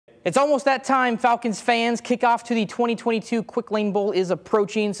It's almost that time, Falcons fans. Kickoff to the 2022 Quick Lane Bowl is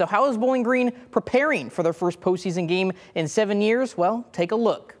approaching. So how is Bowling Green preparing for their first postseason game in 7 years? Well, take a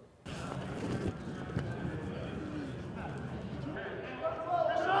look.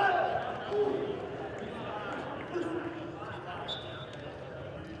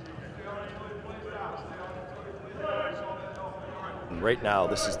 Right now,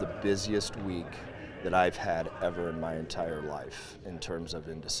 this is the busiest week that I've had ever in my entire life in terms of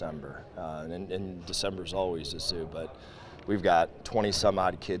in December. And December's always a zoo, but we've got 20 some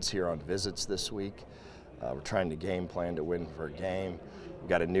odd kids here on visits this week. We're trying to game plan to win for a game. We've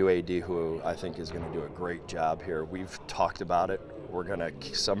got a new AD who I think is going to do a great job here. We've talked about it. We're going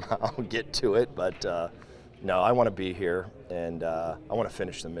to somehow get to it, but no, I want to be here, and I want to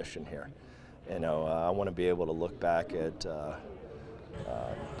finish the mission here. You know, I want to be able to look back at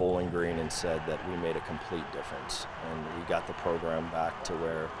Bowling Green and said that we made a complete difference, and we got the program back to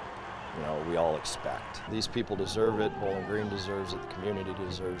where, you know, we all expect. These people deserve it, Bowling Green deserves it, the community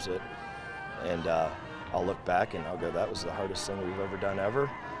deserves it, and I'll look back and I'll go, that was the hardest thing we've ever done ever,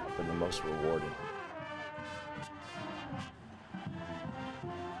 but the most rewarding.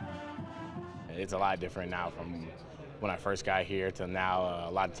 It's a lot different now from when I first got here to now.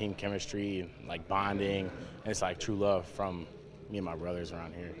 A lot of team chemistry, like bonding, and it's like true love from me and my brothers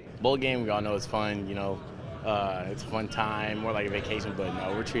around here. Bowl game, we all know it's fun, you know, it's a fun time, more like a vacation, but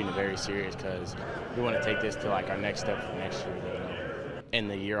no, we're treating it very serious because we want to take this to like our next step for next year, you know.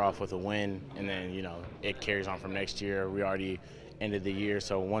 End the year off with a win, and then, you know, it carries on from next year. We already ended the year,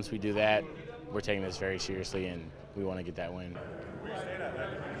 so once we do that, we're taking this very seriously, and we want to get that win.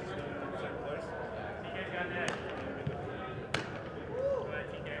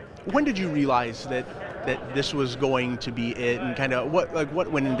 When did you realize that this was going to be it, and kind of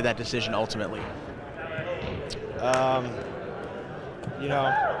what went into that decision ultimately? You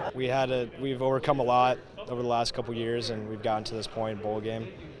know, we've overcome a lot over the last couple years, and we've gotten to this point, bowl game.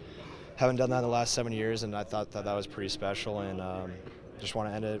 Haven't done that in the last 7 years, and I thought that was pretty special, and just want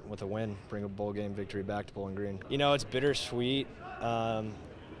to end it with a win, bring a bowl game victory back to Bowling Green. You know, it's bittersweet.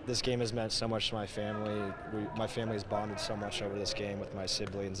 This game has meant so much to my family. My family has bonded so much over this game with my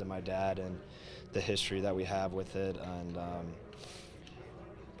siblings and my dad, and the history that we have with it. And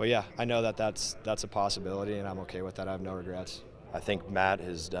but yeah, I know that that's a possibility, and I'm okay with that. I have no regrets. I think Matt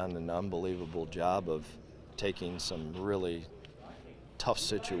has done an unbelievable job of taking some really tough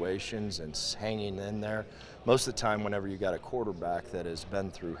situations and hanging in there. Most of the time, whenever you got a quarterback that has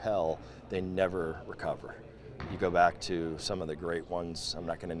been through hell, they never recover. You go back to some of the great ones, I'm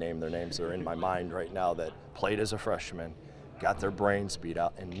not going to name their names, they're in my mind right now, that played as a freshman, got their brains beat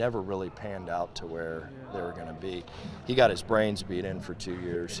out, and never really panned out to where they were going to be. He got his brains beat in for 2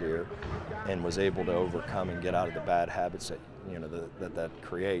 years here and was able to overcome and get out of the bad habits that, you know, that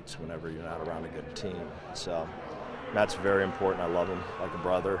creates whenever you're not around a good team. So Matt's very important. I love him like a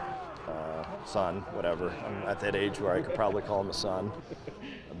brother, son, whatever. I'm at that age where I could probably call him a son.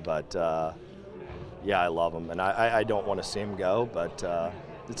 But yeah, I love him, and I don't want to see him go, but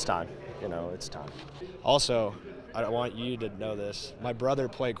it's time. You know, it's time. Also, I want you to know this. My brother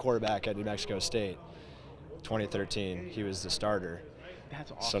played quarterback at New Mexico State, 2013. He was the starter.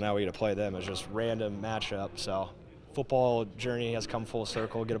 That's awesome. So now we get to play them. It's just random matchup. So football journey has come full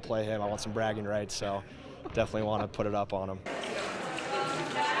circle. Get to play him. I want some bragging rights, so definitely want to put it up on him.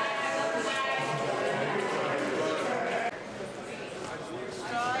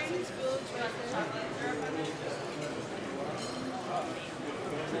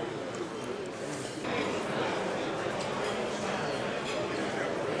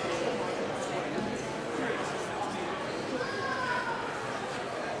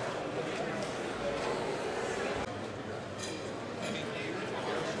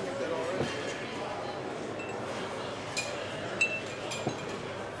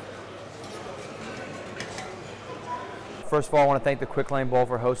 First of all, I want to thank the Quick Lane Bowl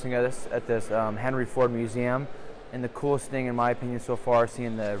for hosting us at this Henry Ford Museum. And the coolest thing, in my opinion, so far,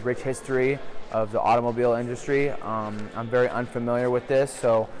 seeing the rich history of the automobile industry. I'm very unfamiliar with this,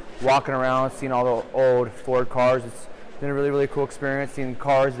 so walking around, seeing all the old Ford cars, it's been a really, really cool experience. Seeing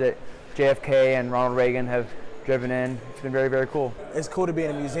cars that JFK and Ronald Reagan have driven in. It's been very, very cool. It's cool to be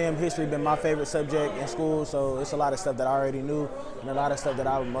in a museum. History has been my favorite subject in school, so it's a lot of stuff that I already knew and a lot of stuff that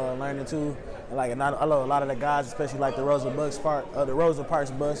I'm learning too. And I love a lot of the guys, especially like the Rosa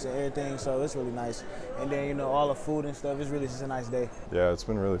Parks bus and everything, so it's really nice. And then, you know, all the food and stuff, it's really just a nice day. Yeah, it's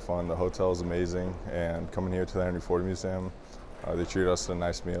been really fun. The hotel is amazing, and coming here to the Henry Ford Museum, they treated us to a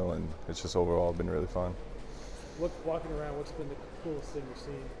nice meal, and it's just overall been really fun. Walking around, what's been the coolest thing you've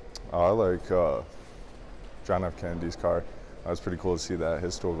seen? I like John F. Kennedy's car. It's pretty cool to see that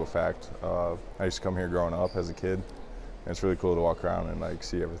historical fact. I used to come here growing up as a kid, and it's really cool to walk around and like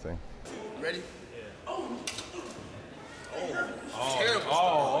see everything. Ready? Yeah. Terrible.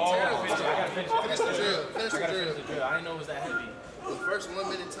 I gotta finish it. Finish the drill. Finish the drill. Finish the drill. I didn't know it was that heavy. The first 1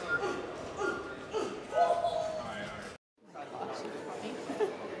 minute time.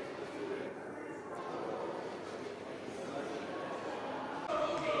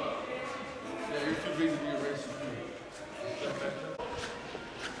 Yeah, you're too big to be a racist.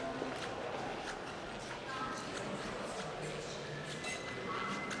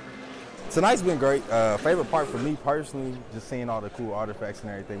 Tonight's been great. Favorite part for me personally, just seeing all the cool artifacts and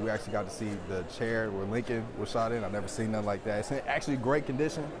everything. We actually got to see the chair where Lincoln was shot in. I've never seen nothing like that. It's in actually great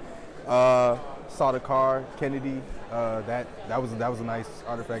condition. Saw the car, Kennedy. That was a nice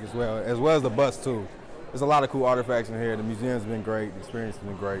artifact as well as the bus too. There's a lot of cool artifacts in here. The museum's been great. The experience has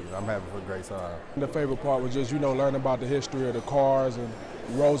been great. I'm having a great time. The favorite part was just, learning about the history of the cars and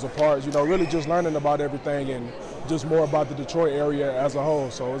Rosa Parks, really just learning about everything and just more about the Detroit area as a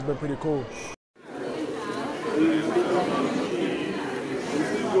whole. So it's been pretty cool.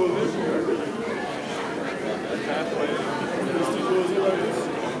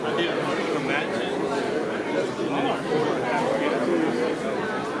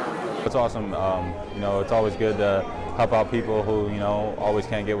 It's awesome. It's always good to help out people who, always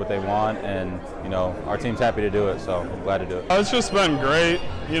can't get what they want, and, our team's happy to do it, so I'm glad to do it. It's just been great,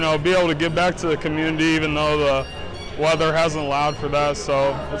 be able to give back to the community even though the weather hasn't allowed for that,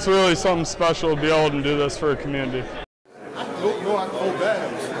 so it's really something special to be able to do this for a community. I don't know I can hold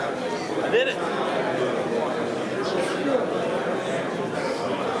back. I did it.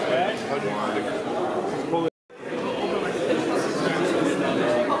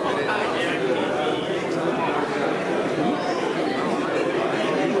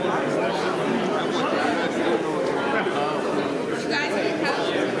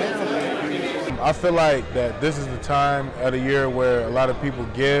 I feel like that this is the time of the year where a lot of people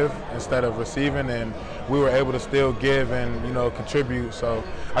give instead of receiving, and we were able to still give and contribute. So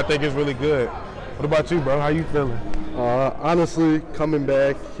I think it's really good. What about you, bro? How you feeling? Honestly, coming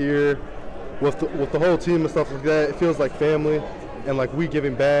back here with the whole team and stuff like that, it feels like family, and like we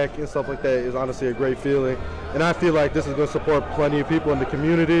giving back and stuff like that is honestly a great feeling. And I feel like this is going to support plenty of people in the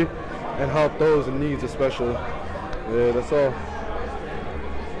community and help those in need especially. Yeah, that's all.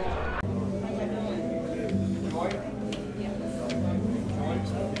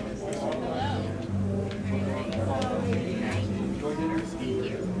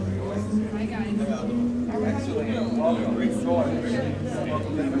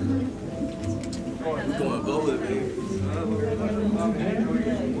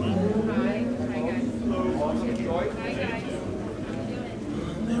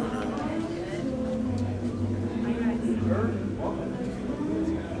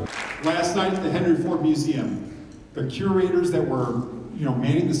 Last night at the Henry Ford Museum, the curators that were,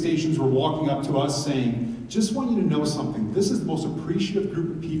 manning the stations were walking up to us saying, just want you to know something, this is the most appreciative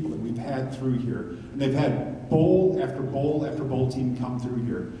group of people that we've had through here. And they've had bowl after bowl after bowl team come through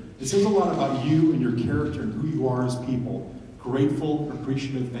here. It says a lot about you and your character and who you are as people. Grateful,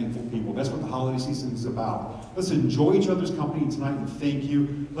 appreciative, thankful people. That's what the holiday season is about. Let's enjoy each other's company tonight and thank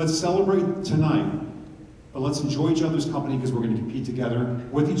you. Let's celebrate tonight, but let's enjoy each other's company because we're going to compete together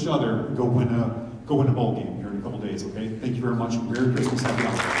with each other and go win a bowl game here in a couple days, okay? Thank you very much. Merry Christmas. Happy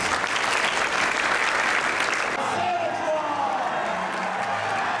holidays.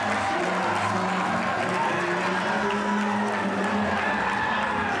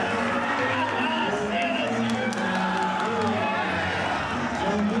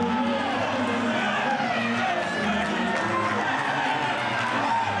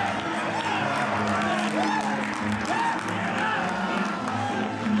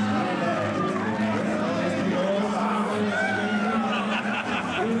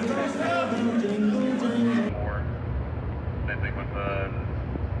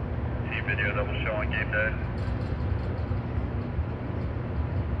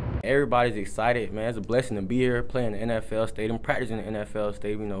 Everybody's excited, man. It's a blessing to be here, playing in the NFL stadium, practicing in the NFL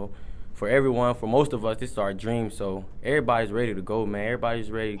stadium. For everyone, for most of us, this is our dream. So everybody's ready to go, man. Everybody's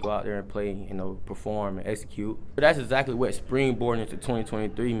ready to go out there and play, perform and execute. But that's exactly what springboarding into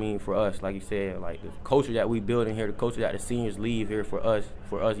 2023 means for us. Like you said, like the culture that we build in here, the culture that the seniors leave here for us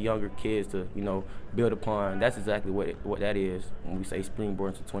younger kids to, build upon. That's exactly what that is when we say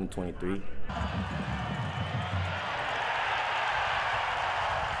springboarding into 2023.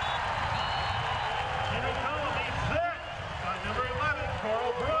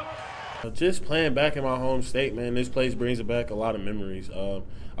 Just playing back in my home state, man, this place brings back a lot of memories. I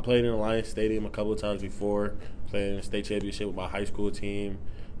played in Alliance Stadium a couple of times before, playing in the state championship with my high school team,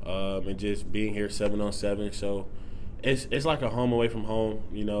 and just being here 7-on-7. So it's like a home away from home,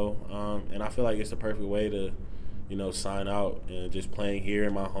 you know, and I feel like it's the perfect way to, you know, sign out and just playing here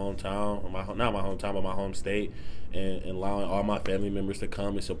in my hometown, not my hometown, but my home state, and allowing all my family members to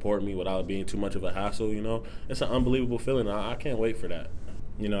come and support me without being too much of a hassle, you know. It's an unbelievable feeling. I can't wait for that.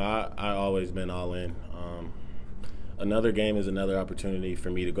 You know, I always been all in. Another game is another opportunity for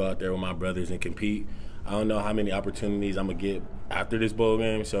me to go out there with my brothers and compete. I don't know how many opportunities I'm going to get after this bowl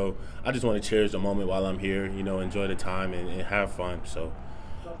game, so I just want to cherish the moment while I'm here, you know, enjoy the time and have fun. So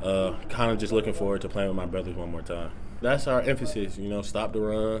kind of just looking forward to playing with my brothers one more time. That's our emphasis, you know, stop the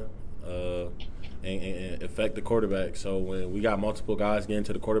run and affect the quarterback. So when we got multiple guys getting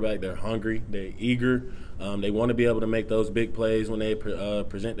to the quarterback, they're hungry, they're eager, they want to be able to make those big plays when they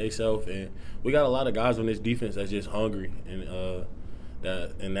present themselves. And we got a lot of guys on this defense that's just hungry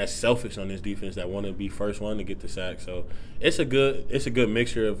and that's selfish on this defense, that want to be first one to get the sack. So it's a good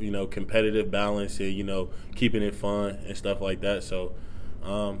mixture of, you know, competitive balance and, you know, keeping it fun and stuff like that. So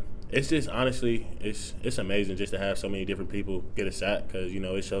it's just, honestly, it's amazing just to have so many different people get a sack, because, you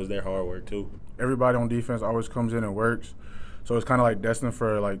know, it shows their hard work too. Everybody on defense always comes in and works, so it's kind of like destined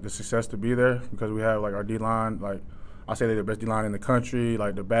for like the success to be there, because we have like our D-line, like I say they're the best D-line in the country,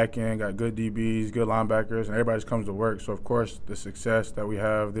 like the back end got good DBs, good linebackers, and everybody just comes to work. So of course the success that we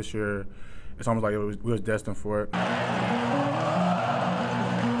have this year, it's almost like we was destined for it.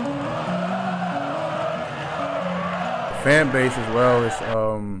 Fan base as well is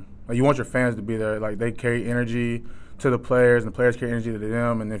you want your fans to be there. Like, they carry energy to the players, and the players carry energy to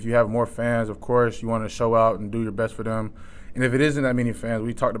them. And if you have more fans, of course, you want to show out and do your best for them. And if it isn't that many fans,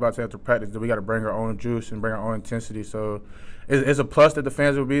 we talked about after practice that we got to bring our own juice and bring our own intensity. So it's a plus that the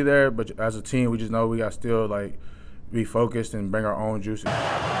fans will be there, but as a team, we just know we got to still like be focused and bring our own juice.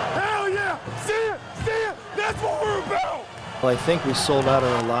 Hell yeah! See it! That's what we're about! Well, I think we sold out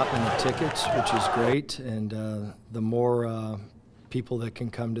our allotment of tickets, which is great, and the more people that can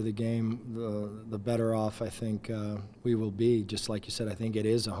come to the game, the better off I think we will be. Just like you said, I think it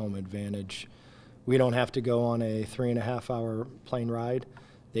is a home advantage. We don't have to go on a 3.5-hour plane ride.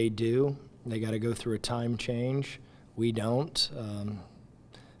 They do. They got to go through a time change. We don't.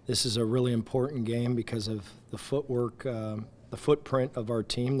 This is a really important game because of the footwork, the footprint of our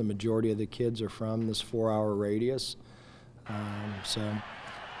team. The majority of the kids are from this 4-hour radius. So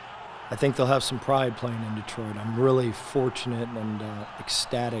I think they'll have some pride playing in Detroit. I'm really fortunate and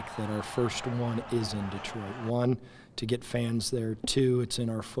ecstatic that our first one is in Detroit. 1, to get fans there. 2, it's in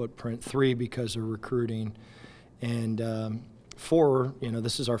our footprint. 3, because of recruiting. And 4, you know,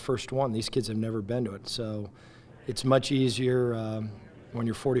 this is our first one. These kids have never been to it. So it's much easier when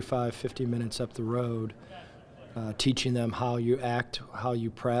you're 45, 50 minutes up the road, teaching them how you act, how you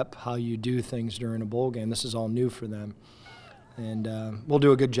prep, how you do things during a bowl game. This is all new for them. And we'll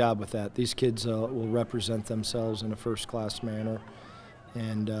do a good job with that. These kids will represent themselves in a first-class manner.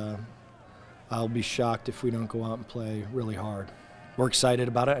 And I'll be shocked if we don't go out and play really hard. We're excited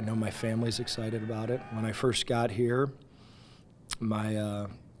about it. I know my family's excited about it. When I first got here, my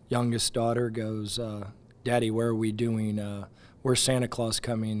youngest daughter goes, "Daddy, where are we doing? Where's Santa Claus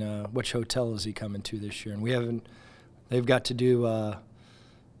coming? Which hotel is he coming to this year?" And they've got to do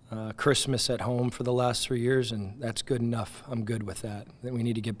Christmas at home for the last 3 years, and that's good enough. I'm good with that. Then we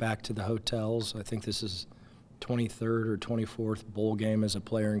need to get back to the hotels. I think this is 23rd or 24th bowl game as a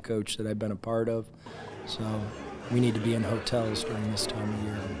player and coach that I've been a part of. So we need to be in hotels during this time of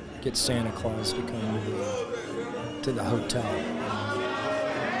year and get Santa Claus to come to the hotel.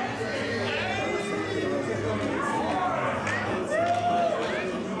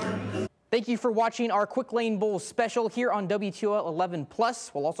 Thank you for watching our Quick Lane Bowl special here on WTOL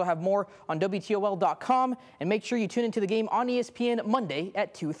 11+. We'll also have more on WTOL.com, and make sure you tune into the game on ESPN Monday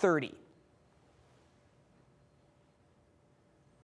at 2:30.